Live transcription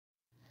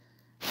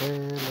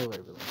Hello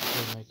everyone,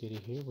 I'm Mike Eddie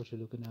here. What you're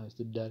looking at is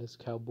the Dallas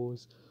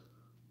Cowboys.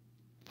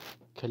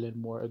 Kellen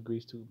Moore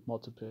agrees to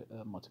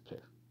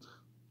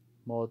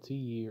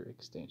multi-year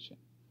extension.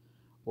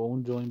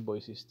 Won't join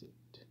Boise State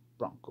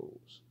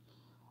Broncos.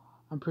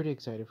 I'm pretty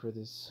excited for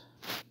this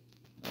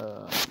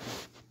uh,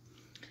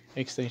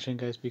 extension,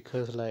 guys,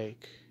 because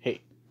hey,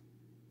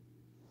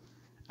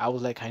 I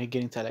was kind of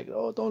getting to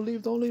oh, don't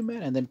leave,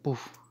 man, and then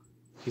poof,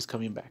 he's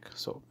coming back.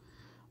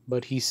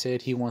 But he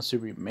said he wants to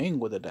remain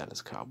with the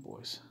Dallas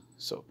Cowboys.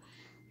 So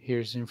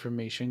here's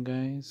information,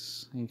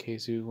 guys, in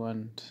case you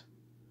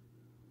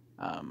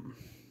um,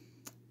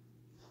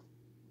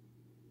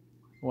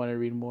 want to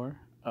read more.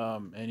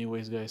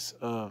 Anyways, guys,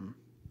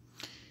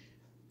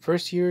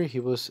 first year he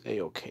was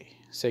a-okay.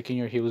 Second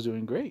year he was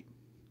doing great.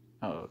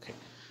 Oh, okay.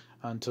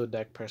 Until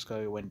Dak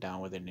Prescott went down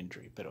with an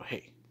injury. But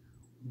hey,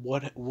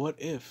 what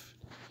if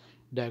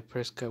Dak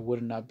Prescott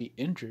would not be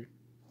injured?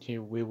 Here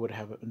we would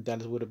have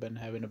Dallas would have been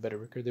having a better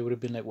record. They would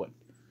have been like what?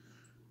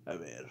 A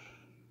ver,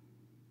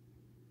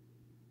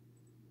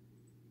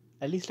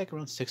 at least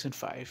around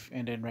 6-5,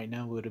 and then right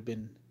now we would have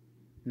been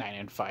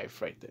 9-5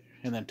 right there.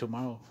 And then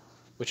tomorrow,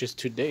 which is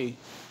today,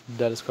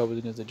 Dallas Cowboys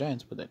against the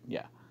Giants. But then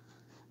yeah,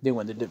 they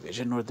won the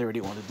division, or they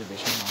already won the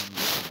division.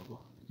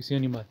 You see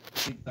any mud?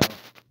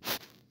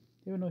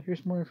 You know,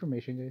 here's more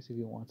information, guys, if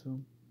you want to.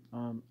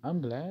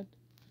 I'm glad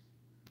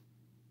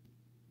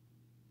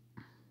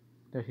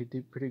that he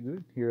did pretty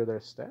good. Here are their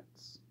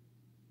stats.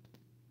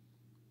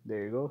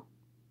 There you go.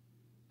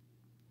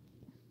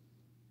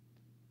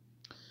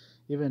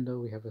 Even though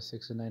we have a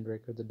 6-9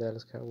 record, the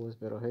Dallas Cowboys,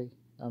 but hey,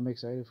 I'm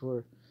excited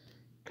for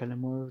Kellen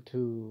Moore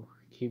to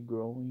keep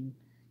growing,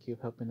 keep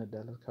helping the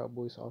Dallas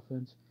Cowboys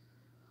offense.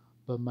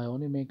 But my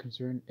only main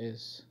concern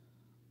is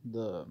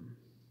the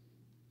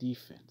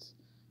defense.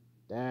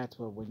 That's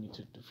what we need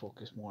to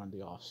focus more on the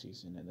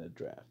offseason and the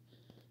draft.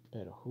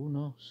 But who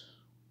knows?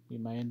 We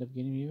might end up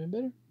getting even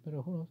better.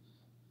 But who knows?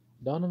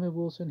 Donovan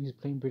Wilson, he's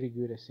playing pretty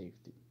good at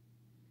safety.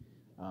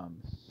 The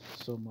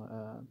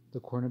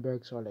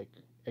cornerbacks are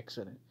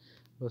excellent,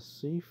 but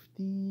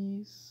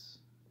safeties,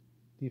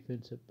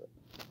 defensive.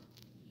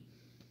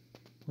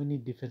 We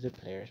need defensive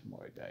players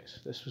more, guys.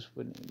 This is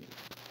what we need.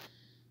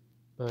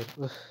 But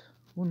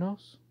who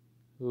knows?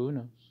 Who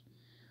knows?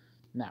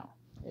 Now,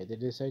 if they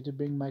decide to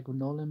bring Michael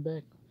Nolan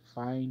back,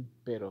 fine,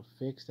 pero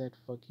fix that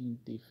fucking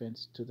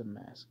defense to the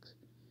masks.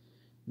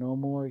 No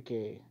more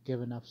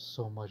giving up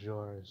so much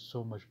yards,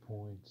 so much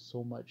points,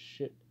 so much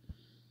shit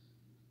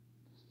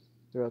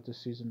throughout the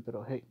season.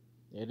 Pero hey,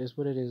 it is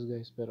what it is,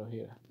 guys. Pero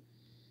here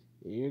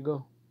you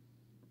go.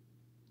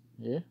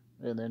 Yeah,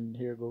 and then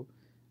here you go.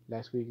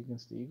 Last week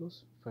against the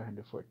Eagles,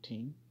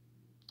 514.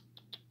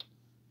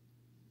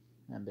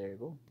 And there you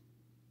go.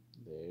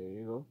 There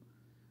you go.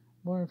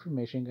 More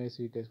information, guys, if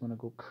you guys want to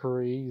go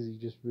crazy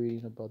just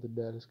reading about the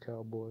Dallas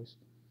Cowboys.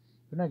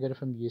 You're not getting it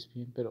from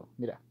ESPN, pero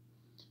mira,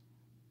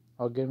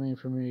 I'll get my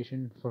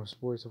information from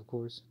sports, of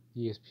course,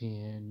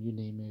 ESPN, you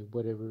name it,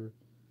 whatever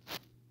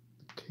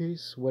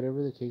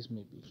the case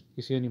may be.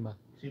 You see any man?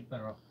 Sí,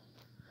 pero.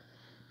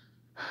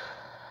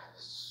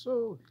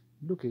 So,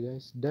 look,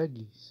 guys,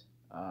 doggies.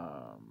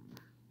 I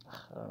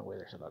don't know why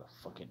there's a lot of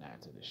fucking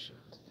ads in this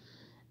shit.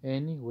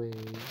 Anyway,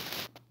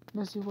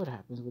 let's see what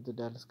happens with the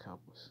Dallas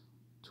Cowboys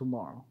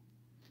tomorrow.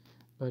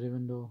 But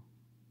even though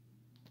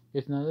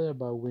it's not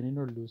about winning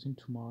or losing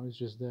tomorrow, it's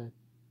just that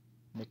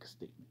make a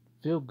statement.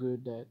 Feel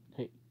good that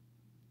hey,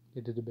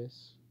 they did the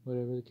best,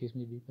 whatever the case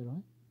may be. But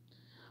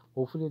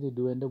hopefully they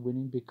do end up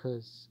winning,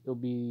 because it'll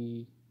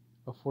be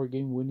a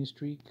 4-game winning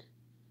streak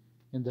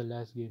in the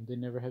last game. They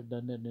never have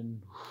done that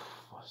in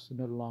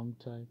a long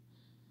time.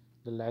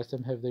 The last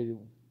time have they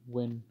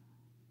win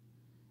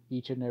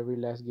each and every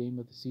last game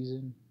of the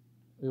season,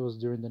 it was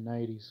during the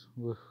 90s.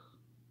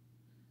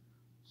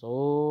 So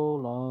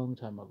long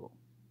time ago,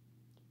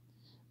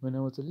 when I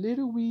was a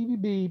little weeby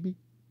baby.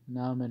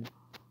 Now I'm a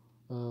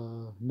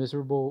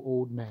miserable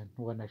old man.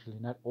 Well, actually,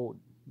 not old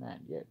man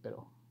yet, but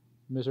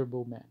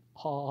miserable man.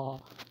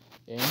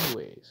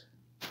 Anyways,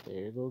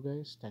 there you go,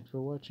 guys. Thanks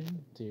for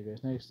watching. See you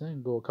guys next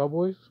time. Go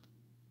Cowboys.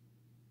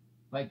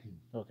 Like you.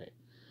 Okay.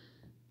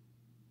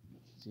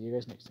 See you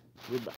guys next time. Goodbye.